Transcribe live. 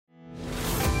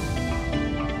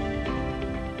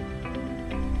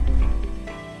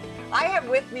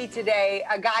with me today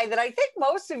a guy that I think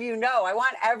most of you know. I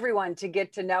want everyone to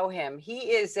get to know him.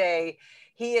 He is a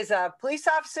police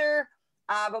officer,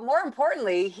 but more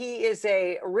importantly, he is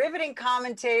a riveting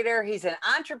commentator. He's an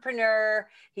entrepreneur.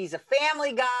 He's a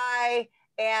family guy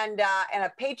and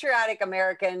a patriotic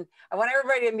American. I want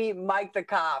everybody to meet Mike the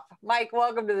Cop. Mike,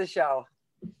 welcome to the show.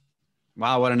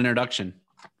 Wow, what an introduction.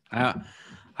 I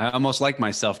almost like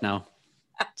myself now.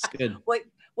 It's good.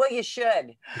 Well, you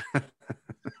should.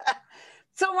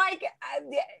 So, Mike,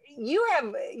 you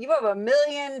have a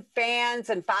million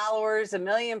fans and followers, a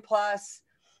million plus,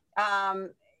 but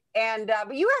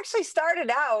you actually started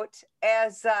out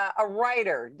as a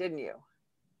writer, didn't you?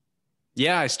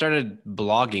 Yeah, I started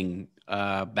blogging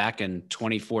back in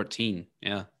 2014.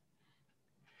 Yeah,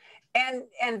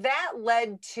 and that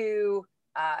led to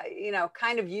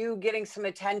kind of you getting some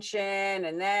attention,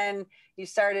 and then you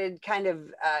started kind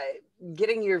of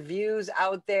getting your views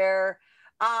out there.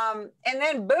 And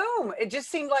then boom, it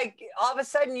just seemed like all of a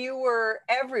sudden you were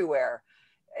everywhere.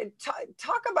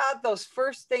 Talk about those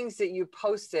first things that you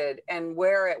posted and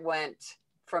where it went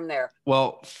from there.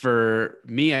 Well, for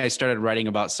me, I started writing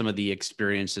about some of the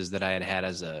experiences that I had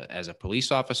as a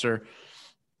police officer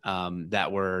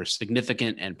that were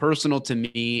significant and personal to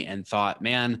me, and thought,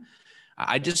 man,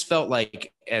 I just felt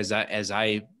like as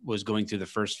I was going through the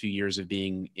first few years of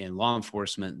being in law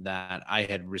enforcement, that I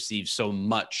had received so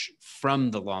much from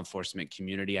the law enforcement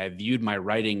community. I viewed my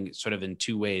writing sort of in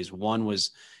two ways. One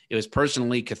was, it was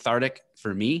personally cathartic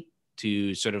for me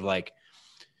to sort of like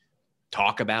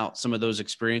talk about some of those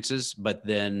experiences, but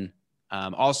then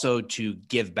also to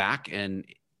give back and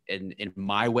in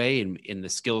my way and in the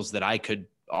skills that I could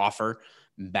offer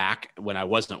back when I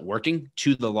wasn't working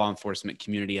to the law enforcement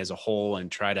community as a whole,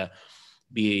 and try to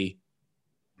be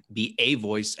a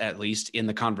voice, at least in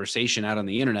the conversation out on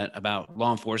the internet about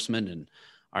law enforcement and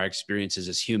our experiences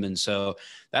as humans. So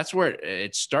that's where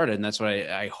it started. And that's what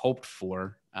I hoped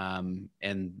for.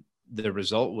 And the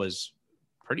result was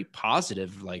pretty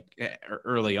positive, like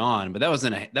early on, but that was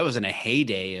in a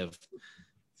heyday of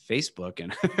Facebook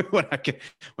and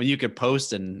when you could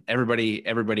post and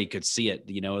everybody could see it,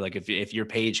 like if your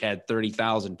page had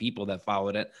 30,000 people that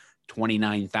followed it,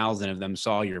 29,000 of them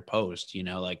saw your post,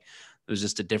 like it was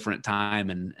just a different time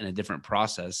and a different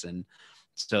process. And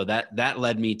so that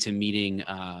led me to meeting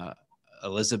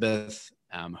Elizabeth,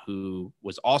 who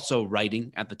was also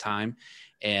writing at the time.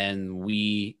 And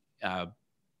we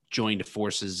joined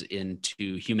forces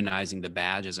into Humanizing the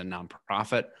Badge as a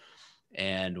nonprofit.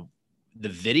 And the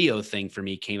video thing for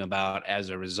me came about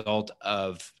as a result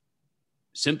of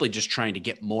simply just trying to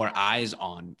get more eyes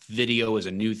on video as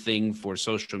a new thing for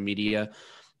social media.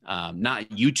 Not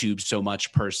YouTube so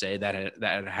much per se, that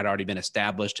had already been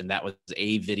established, and that was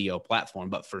a video platform.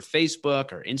 But for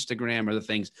Facebook or Instagram or other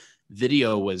things,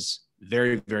 video was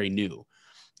very, very new.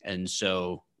 And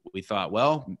so we thought,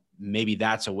 well, maybe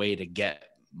that's a way to get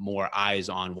more eyes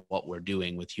on what we're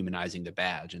doing with Humanizing the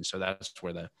Badge. And so that's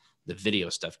where the video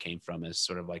stuff came from, is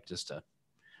sort of like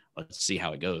let's see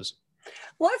how it goes.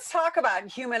 Let's talk about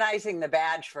Humanizing the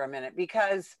Badge for a minute,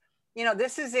 because,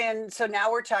 this is so now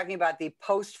we're talking about the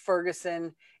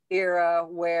post-Ferguson era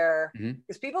where,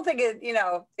 because people think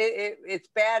it's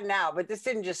bad now, but this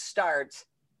didn't just start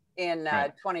in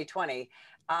 2020,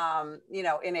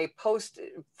 in a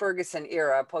post-Ferguson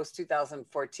era,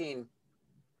 post-2014,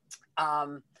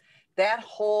 that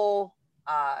whole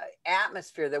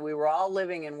atmosphere that we were all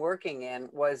living and working in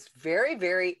was very,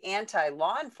 very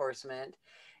anti-law enforcement.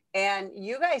 And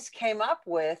you guys came up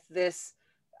with this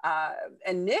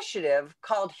initiative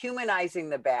called Humanizing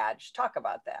the Badge. Talk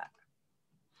about that.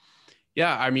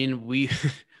 Yeah, I mean, we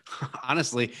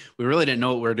honestly, we really didn't know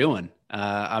what we were doing.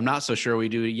 I'm not so sure we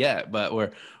do it yet, but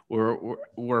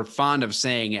we're fond of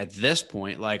saying at this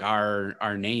point, like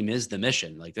our name is the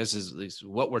mission. Like this is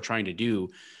what we're trying to do.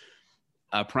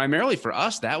 Primarily for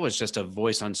us, that was just a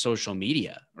voice on social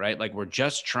media, right? Like we're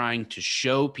just trying to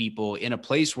show people in a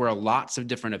place where lots of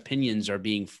different opinions are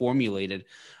being formulated,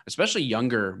 especially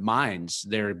younger minds.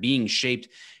 They're being shaped.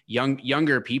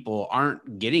 Younger people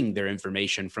aren't getting their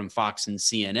information from Fox and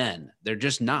CNN. They're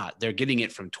just not. They're getting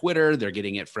it from Twitter. They're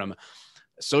getting it from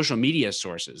social media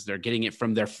sources. They're getting it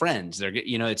from their friends.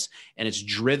 It's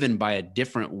driven by a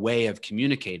different way of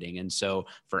communicating. And so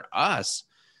for us,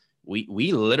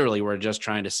 we literally were just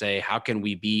trying to say, how can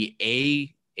we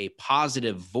be a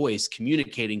positive voice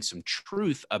communicating some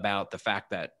truth about the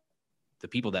fact that the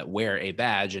people that wear a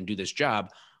badge and do this job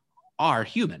are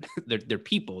human. They're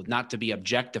people, not to be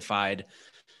objectified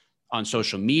on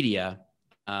social media.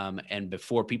 And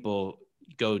before people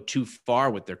go too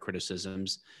far with their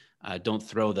criticisms, Don't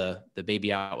throw the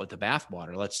baby out with the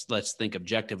bathwater. Let's think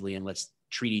objectively, and let's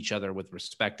treat each other with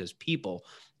respect as people,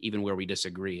 even where we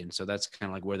disagree. And so that's kind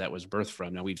of like where that was birthed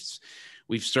from. Now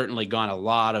we've certainly gone a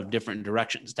lot of different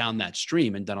directions down that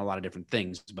stream and done a lot of different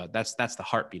things, but that's the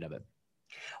heartbeat of it.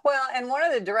 Well, and one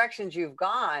of the directions you've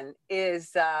gone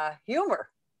is humor.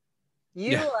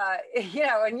 You,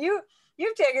 and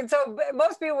you've taken, so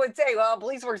most people would say, well,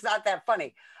 police work's not that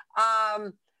funny.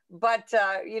 But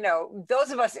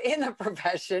those of us in the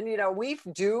profession, we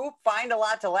do find a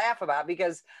lot to laugh about,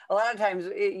 because a lot of times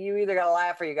you either got to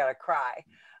laugh or you got to cry.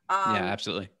 Yeah,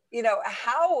 absolutely.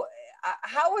 How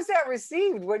was that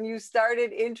received when you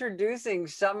started introducing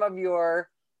some of your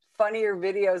funnier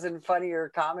videos and funnier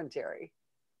commentary?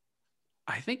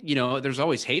 I think, there's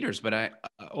always haters, but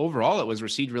overall it was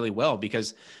received really well,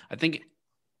 because I think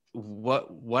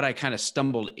what I kind of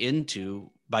stumbled into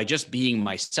by just being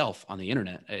myself on the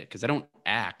internet, because I don't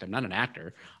act, I'm not an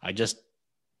actor. I just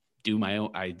do my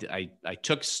own. I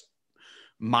took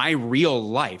my real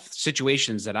life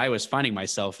situations that I was finding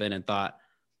myself in and thought,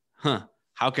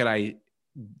 how could I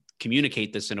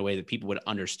communicate this in a way that people would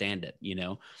understand it,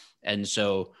 And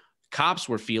so cops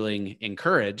were feeling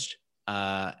encouraged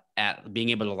at being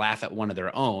able to laugh at one of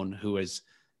their own who is,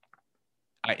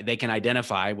 they can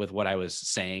identify with what I was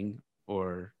saying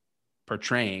or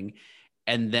portraying.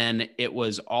 And then it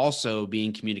was also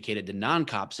being communicated to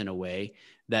non-cops in a way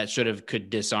that sort of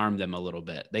could disarm them a little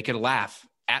bit. They could laugh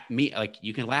at me, like,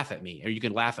 you can laugh at me, or you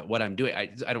can laugh at what I'm doing.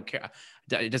 I don't care.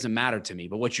 It doesn't matter to me.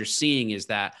 But what you're seeing is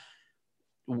that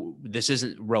this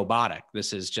isn't robotic.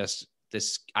 This is just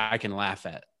this. I can laugh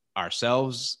at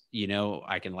ourselves.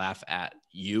 I can laugh at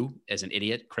you as an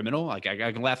idiot criminal. Like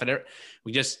I can laugh at it.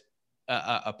 We just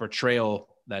a portrayal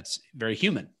that's very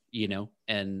human,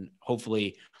 and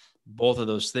hopefully both of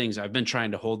those things. I've been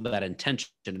trying to hold that intention,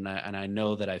 and I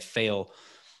know that I fail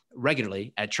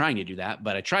regularly at trying to do that,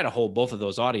 but I try to hold both of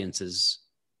those audiences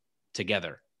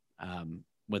together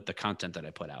with the content that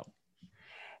I put out.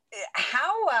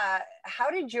 How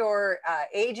did your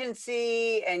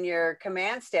agency and your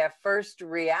command staff first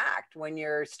react when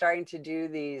you're starting to do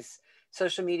these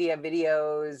social media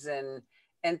videos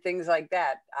and things like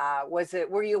that?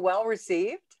 Were you well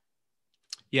received?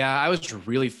 Yeah, I was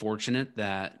really fortunate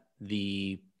that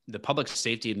the public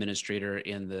safety administrator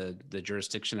in the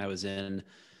jurisdiction I was in,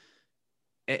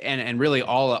 and really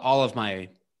all of my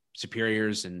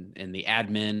superiors and the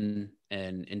admin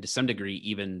and to some degree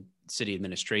even city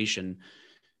administration,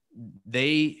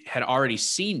 they had already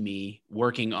seen me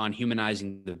working on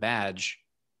humanizing the badge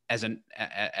as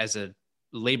a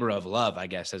labor of love, I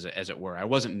guess, as it were. I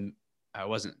wasn't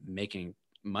making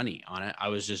money on it. I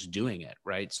was just doing it,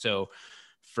 right? So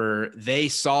they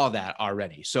saw that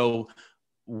already. So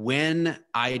when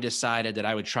I decided that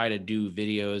I would try to do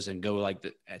videos and go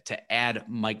to add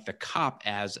Mike the Cop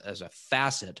as a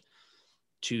facet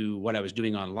to what I was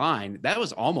doing online, that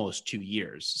was almost 2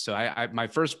 years. So my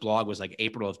first blog was like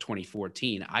April of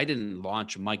 2014. I didn't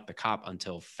launch Mike the Cop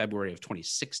until February of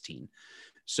 2016.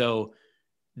 So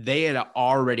they had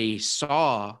already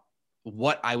saw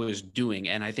what I was doing,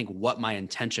 and I think what my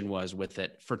intention was with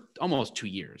it for almost 2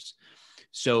 years.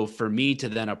 So for me to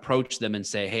then approach them and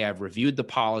say, hey, I've reviewed the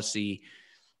policy,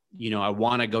 I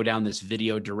want to go down this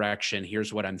video direction.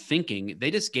 Here's what I'm thinking.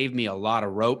 They just gave me a lot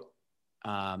of rope.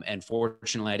 And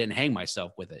fortunately, I didn't hang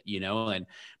myself with it, and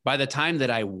by the time that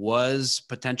I was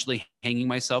potentially hanging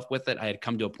myself with it, I had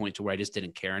come to a point to where I just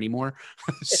didn't care anymore.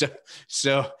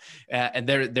 And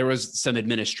there was some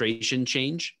administration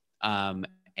change,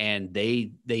 and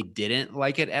they didn't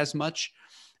like it as much.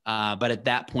 But at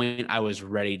that point, I was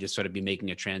ready to sort of be making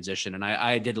a transition. And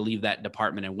I did leave that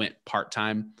department and went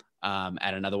part-time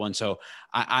at another one. So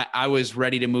I was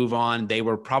ready to move on. They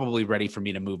were probably ready for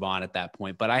me to move on at that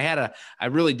point. But I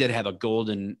really did have a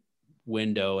golden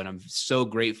window, and I'm so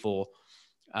grateful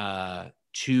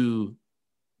to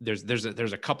there's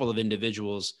a couple of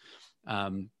individuals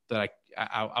that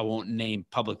I won't name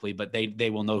publicly, but they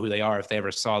will know who they are if they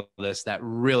ever saw this, that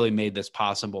really made this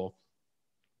possible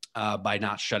by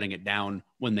not shutting it down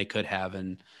when they could have.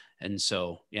 And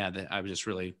so, yeah, I was just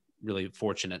really, really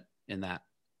fortunate in that.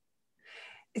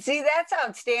 See, that's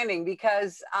outstanding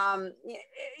because,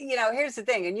 here's the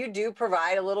thing, and you do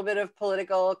provide a little bit of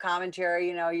political commentary.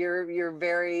 You're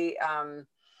very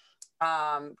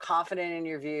confident in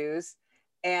your views,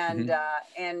 and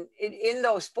Mm-hmm. And in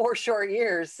those 4 short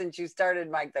years since you started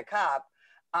Mike the Cop,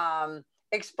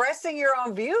 expressing your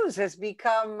own views has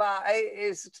become,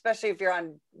 especially if you're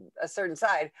on a certain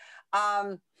side,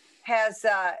 has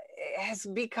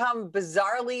become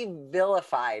bizarrely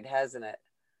vilified, hasn't it?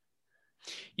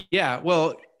 Yeah,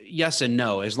 well, yes and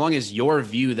no. As long as your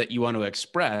view that you want to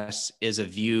express is a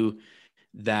view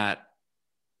that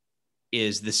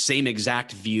is the same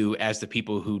exact view as the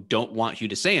people who don't want you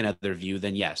to say another view,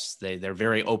 then yes, they're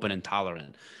very open and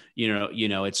tolerant.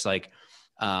 It's like,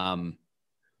 um,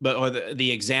 but or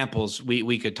the examples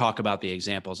we could talk about the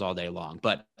examples all day long,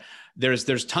 but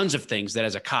there's tons of things that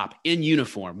as a cop in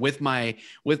uniform with my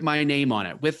name on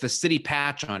it, with the city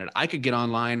patch on it, I could get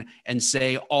online and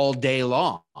say all day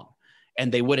long,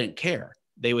 and they wouldn't care.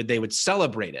 They would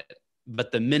celebrate it.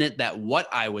 But the minute that what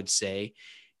I would say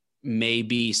may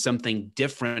be something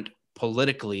different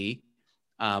politically,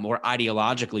 or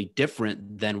ideologically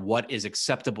different than what is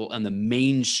acceptable in the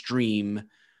mainstream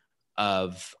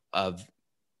of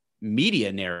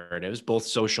media narratives, both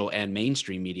social and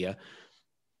mainstream media,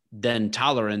 then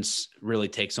tolerance really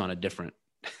takes on a different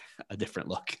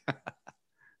look.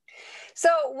 So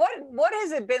what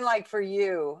has it been like for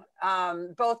you,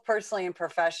 both personally and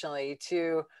professionally,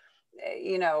 to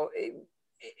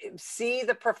see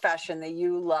the profession that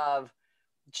you love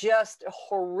just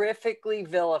horrifically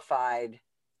vilified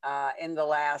in the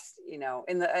last,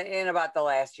 in about the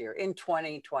last year, in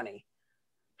 2020?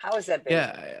 How has that been?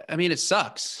 Yeah, I mean, it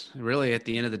sucks. Really, at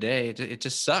the end of the day, it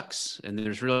just sucks, and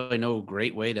there's really no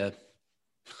great way to.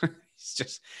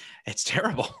 It's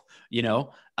terrible.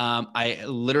 I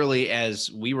literally, as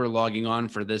we were logging on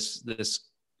for this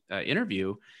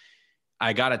interview,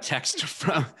 I got a text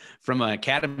from an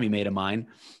academy mate of mine,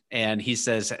 and he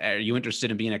says, "Are you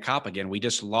interested in being a cop again? We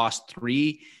just lost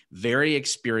 3 very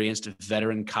experienced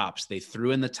veteran cops. They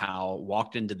threw in the towel,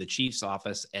 walked into the chief's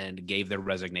office, and gave their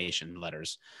resignation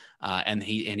letters. And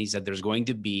he said there's going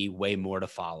to be way more to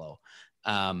follow."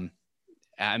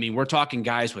 I mean, we're talking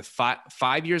guys with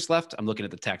 5 years left. I'm looking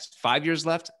at the text: 5 years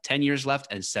left, 10 years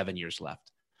left, and 7 years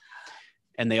left.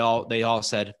 And they all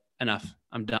said, "Enough.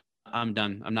 I'm done. I'm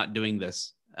done. I'm not doing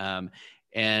this."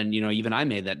 And even I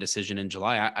made that decision in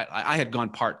July. I had gone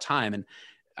part-time, and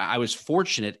I was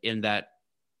fortunate in that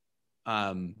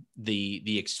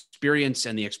the experience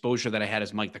and the exposure that I had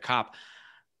as Mike the Cop,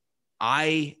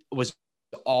 I was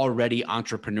already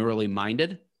entrepreneurially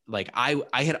minded. Like I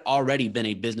had already been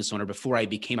a business owner before I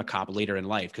became a cop later in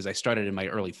life, because I started in my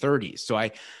early 30s. So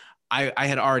I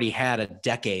had already had a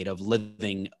decade of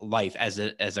living life as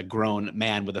a grown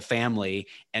man with a family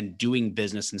and doing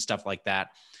business and stuff like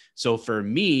that. So for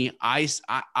me, I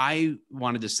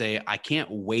wanted to say, I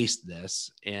can't waste this.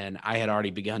 And I had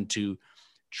already begun to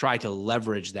try to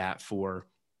leverage that for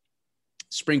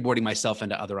springboarding myself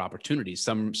into other opportunities,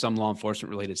 some law enforcement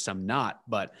related, some not.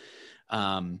 But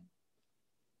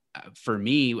for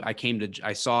me,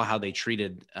 I saw how they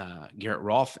treated Garrett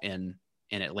Rolfe in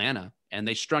Atlanta, and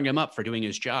they strung him up for doing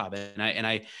his job. And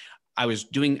I was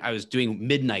doing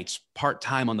midnights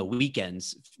part-time on the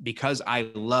weekends because I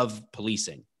love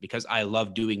policing, because I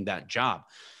love doing that job.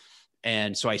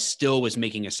 And so I still was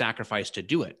making a sacrifice to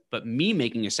do it. But me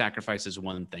making a sacrifice is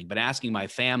one thing, but asking my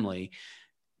family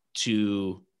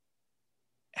to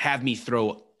have me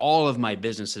throw all of my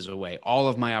businesses away, all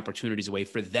of my opportunities away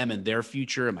for them and their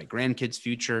future and my grandkids'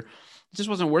 future, it just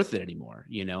wasn't worth it anymore,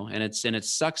 and it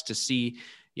sucks to see,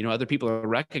 other people are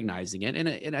recognizing it.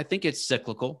 And I think it's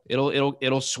cyclical.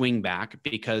 It'll swing back,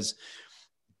 because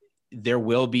there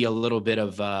will be a little bit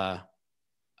of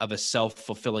a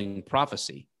self-fulfilling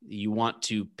prophecy. You want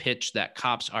to pitch that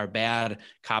cops are bad,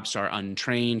 cops are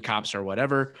untrained, cops are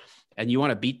whatever, and you want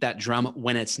to beat that drum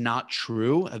when it's not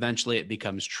true. Eventually it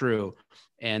becomes true,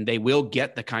 and they will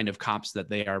get the kind of cops that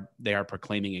they are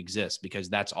proclaiming exist, because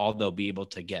that's all they'll be able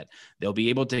to get. They'll be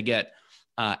able to get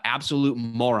absolute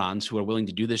morons who are willing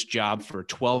to do this job for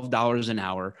 $12 an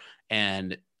hour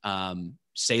and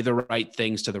say the right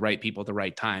things to the right people at the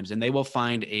right times. And they will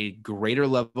find a greater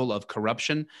level of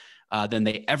corruption than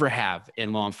they ever have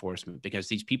in law enforcement, because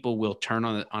these people will turn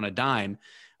on a dime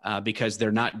because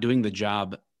they're not doing the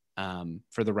job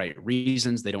for the right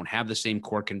reasons. They don't have the same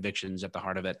core convictions at the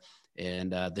heart of it.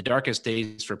 And the darkest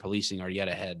days for policing are yet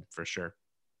ahead, for sure.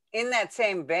 In that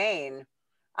same vein,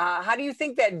 how do you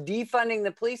think that defunding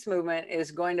the police movement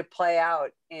is going to play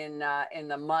out in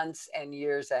the months and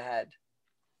years ahead?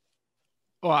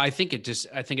 Well, I think it's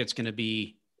going to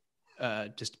be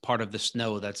just part of the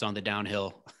snow that's on the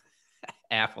downhill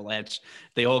avalanche.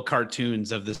 The old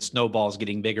cartoons of the snowballs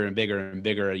getting bigger and bigger and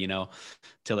bigger,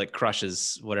 till it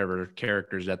crushes whatever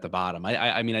characters at the bottom.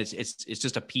 I mean, it's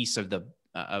just a piece of the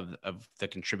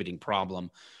contributing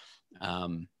problem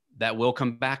that will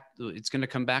come back. It's going to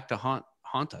come back to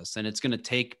haunt us, and it's going to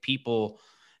take people.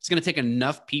 It's going to take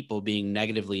enough people being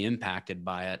negatively impacted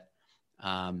by it,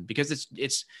 because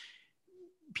it's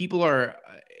people are,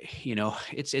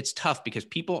 it's tough because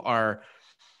people are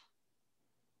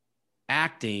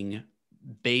acting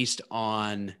based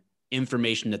on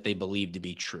information that they believe to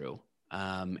be true.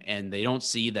 And they don't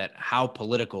see that how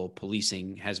political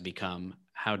policing has become,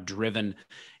 how driven.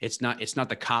 It's not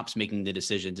the cops making the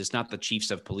decisions. It's not the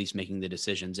chiefs of police making the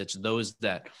decisions. It's those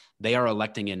that they are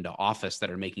electing into office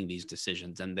that are making these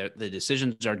decisions. And the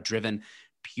decisions are driven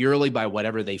purely by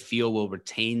whatever they feel will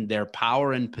retain their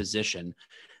power and position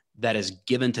that is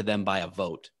given to them by a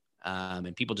vote.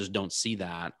 And people just don't see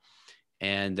that.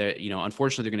 And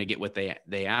unfortunately, they're going to get what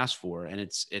they ask for. And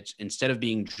it's instead of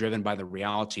being driven by the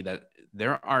reality that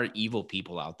there are evil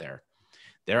people out there.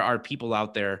 There are people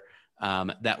out there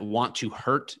that want to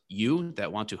hurt you,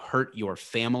 that want to hurt your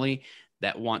family,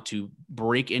 that want to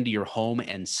break into your home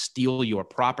and steal your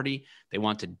property. They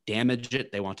want to damage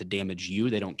it. They want to damage you.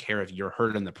 They don't care if you're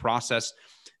hurt in the process.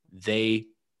 They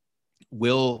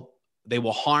will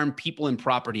harm people and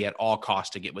property at all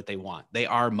costs to get what they want. They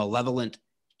are malevolent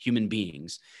human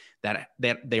beings that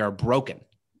they are broken.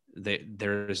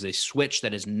 There is a switch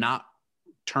that is not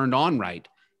turned on right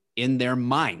in their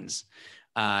minds.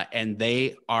 And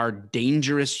they are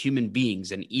dangerous human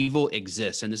beings, and evil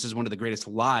exists. And this is one of the greatest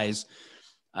lies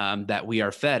that we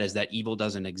are fed, is that evil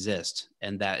doesn't exist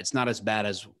and that it's not as bad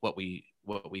as what we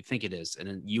think it is.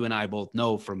 And you and I both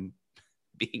know from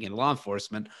being in law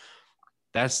enforcement,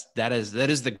 that is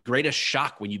the greatest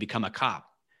shock when you become a cop.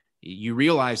 You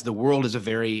realize the world is a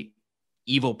very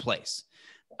evil place,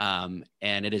 and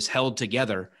it is held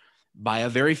together by a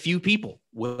very few people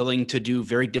willing to do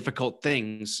very difficult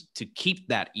things to keep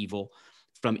that evil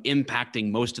from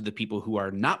impacting most of the people who are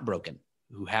not broken,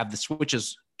 who have the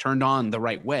switches turned on the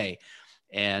right way.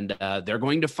 And they're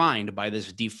going to find, by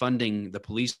this defunding the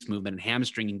police movement and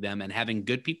hamstringing them and having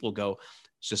good people go,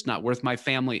 it's just not worth my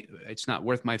family. It's not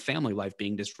worth my family life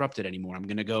being disrupted anymore. I'm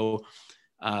going to go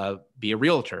be a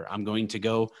realtor. I'm going to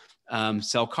go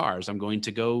sell cars. I'm going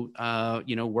to go,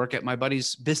 work at my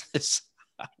buddy's business,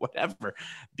 whatever,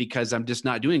 because I'm just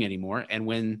not doing anymore. And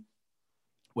when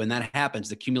that happens,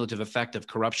 the cumulative effect of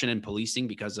corruption and policing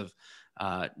because of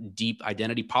deep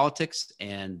identity politics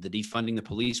and the defunding the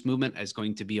police movement is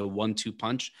going to be a 1-2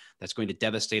 punch that's going to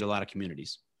devastate a lot of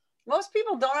communities. Most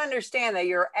people don't understand that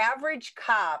your average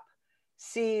cop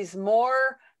sees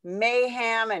more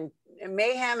mayhem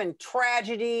and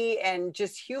tragedy and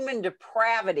just human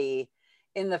depravity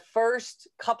in the first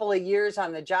couple of years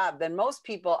on the job than most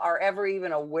people are ever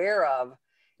even aware of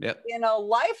in a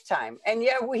lifetime. And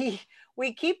yet we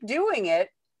keep doing it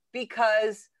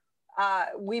because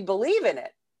we believe in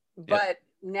it. But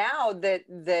now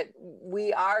that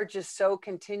we are just so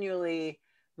continually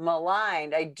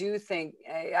maligned, I do think,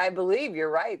 I believe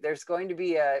you're right. There's going to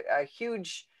be a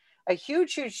huge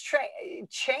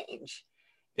change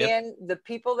in the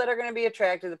people that are going to be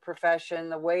attracted to the profession,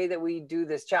 the way that we do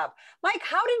this job. Mike,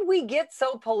 how did we get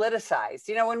so politicized?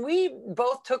 When we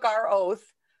both took our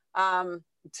oath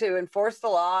to enforce the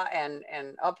law and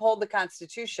uphold the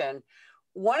Constitution,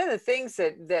 one of the things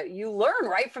that you learn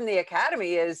right from the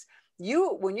academy is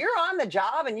when you're on the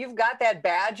job and you've got that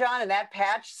badge on and that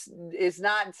patch it's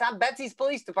not Betsy's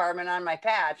Police Department on my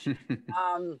patch.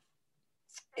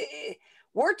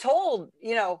 We're told,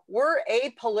 we're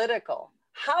apolitical.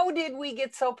 How did we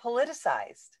get so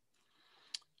politicized?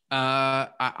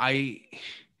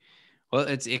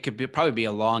 It could probably be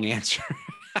a long answer,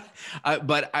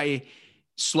 but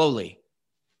slowly,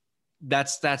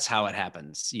 that's how it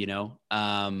happens.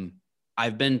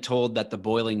 I've been told that the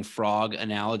boiling frog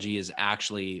analogy is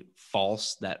actually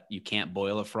false, that you can't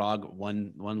boil a frog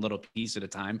one little piece at a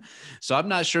time. So I'm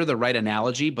not sure the right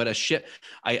analogy, but a ship,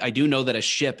 I do know that a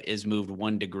ship is moved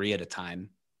 1 degree at a time.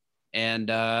 And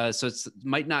so it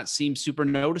might not seem super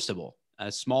noticeable,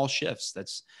 small shifts.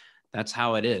 That's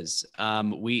how it is. I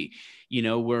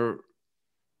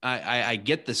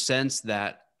get the sense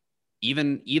that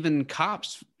even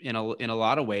cops in a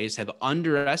lot of ways have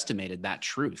underestimated that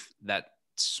truth, that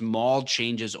small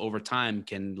changes over time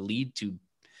can lead to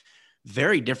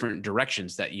very different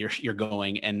directions that you're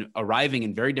going and arriving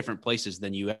in very different places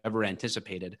than you ever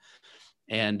anticipated.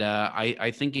 And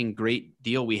I think in great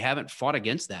deal, we haven't fought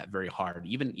against that very hard.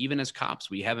 Even as cops,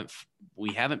 we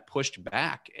haven't pushed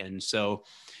back. And so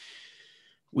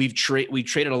we've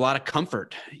traded a lot of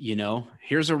comfort.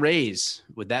 Here's a raise.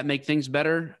 Would that make things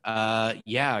better?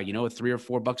 Yeah.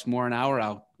 $3 or $4 more an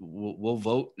hour, we'll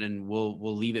vote and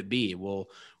we'll leave it be.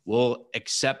 We'll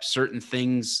accept certain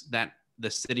things that the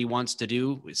city wants to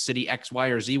do, city X, Y,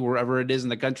 or Z, wherever it is in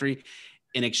the country,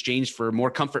 in exchange for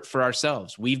more comfort for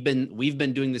ourselves. We've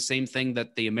been doing the same thing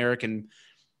that the American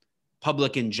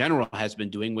public in general has been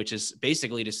doing, which is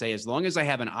basically to say, as long as I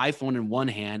have an iPhone in one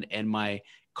hand and my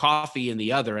coffee in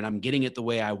the other, and I'm getting it the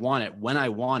way I want it, when I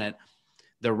want it,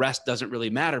 the rest doesn't really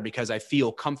matter because I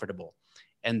feel comfortable.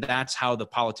 And that's how the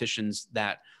politicians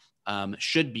that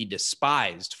should be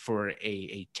despised for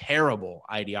a terrible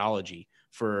ideology,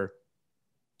 for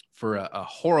a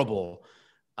horrible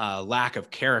lack of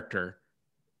character,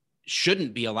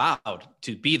 shouldn't be allowed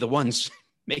to be the ones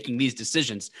making these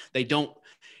decisions. They don't,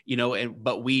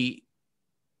 but we,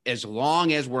 as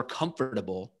long as we're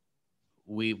comfortable,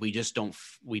 we just don't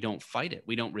fight it.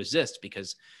 We don't resist,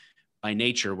 because by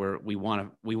nature we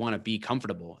want to be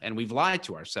comfortable, and we've lied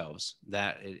to ourselves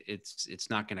that it's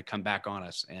not going to come back on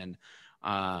us. And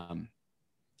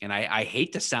I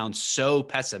hate to sound so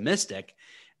pessimistic,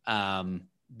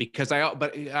 because I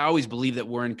always believe that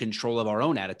we're in control of our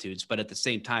own attitudes. But at the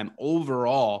same time,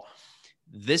 overall,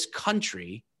 this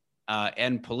country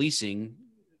and policing,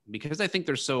 because I think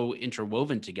they're so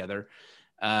interwoven together,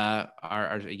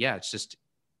 it's just,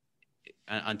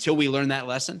 until we learn that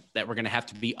lesson, that we're going to have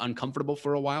to be uncomfortable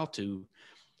for a while to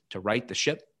right the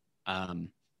ship,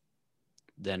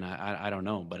 then I don't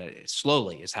know. But it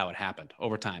slowly is how it happened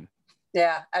over time.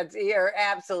 Yeah, you're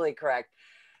absolutely correct.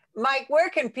 Mike, where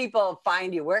can people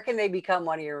find you? Where can they become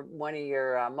one of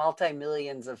your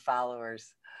multi-millions of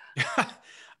followers?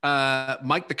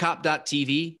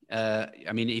 MikeTheCop.tv.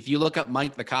 If you look up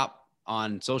Mike the Cop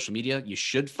on social media, you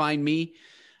should find me.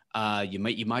 You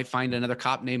might find another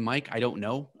cop named Mike. I don't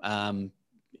know.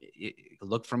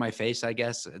 Look for my face, I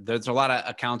guess. There's a lot of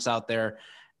accounts out there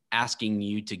asking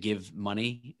you to give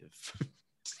money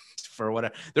for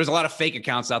whatever. There's a lot of fake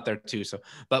accounts out there too. So,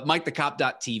 but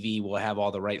MikeTheCop.tv will have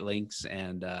all the right links.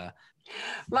 And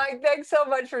Mike, thanks so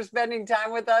much for spending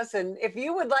time with us. And if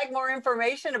you would like more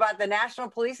information about the National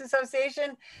Police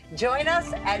Association, join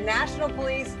us at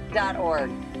nationalpolice.org.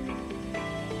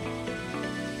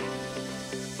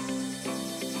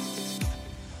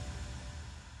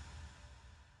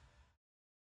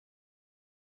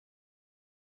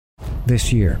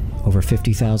 This year, over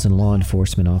 50,000 law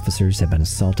enforcement officers have been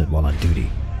assaulted while on duty.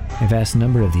 A vast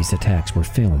number of these attacks were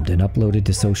filmed and uploaded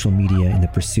to social media in the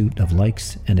pursuit of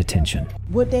likes and attention.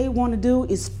 What they want to do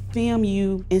is film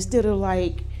you instead of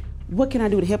like, what can I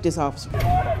do to help this officer?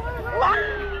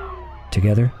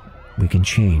 Together, we can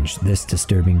change this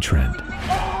disturbing trend.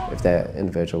 If that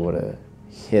individual would have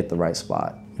hit the right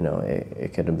spot,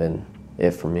 it could have been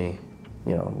it for me.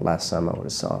 Last time I would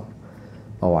have saw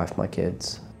my wife, my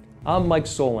kids. I'm Mike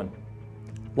Solon.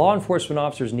 Law enforcement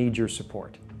officers need your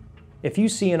support. If you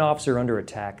see an officer under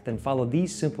attack, then follow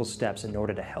these simple steps in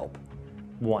order to help.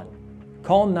 1.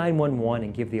 Call 911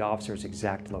 and give the officer's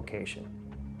exact location.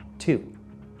 2.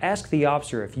 Ask the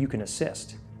officer if you can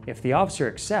assist. If the officer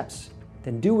accepts,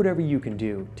 then do whatever you can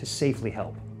do to safely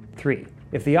help. 3.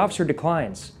 If the officer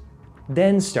declines,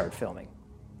 then start filming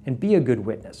and be a good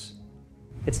witness.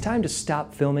 It's time to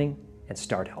stop filming and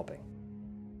start helping.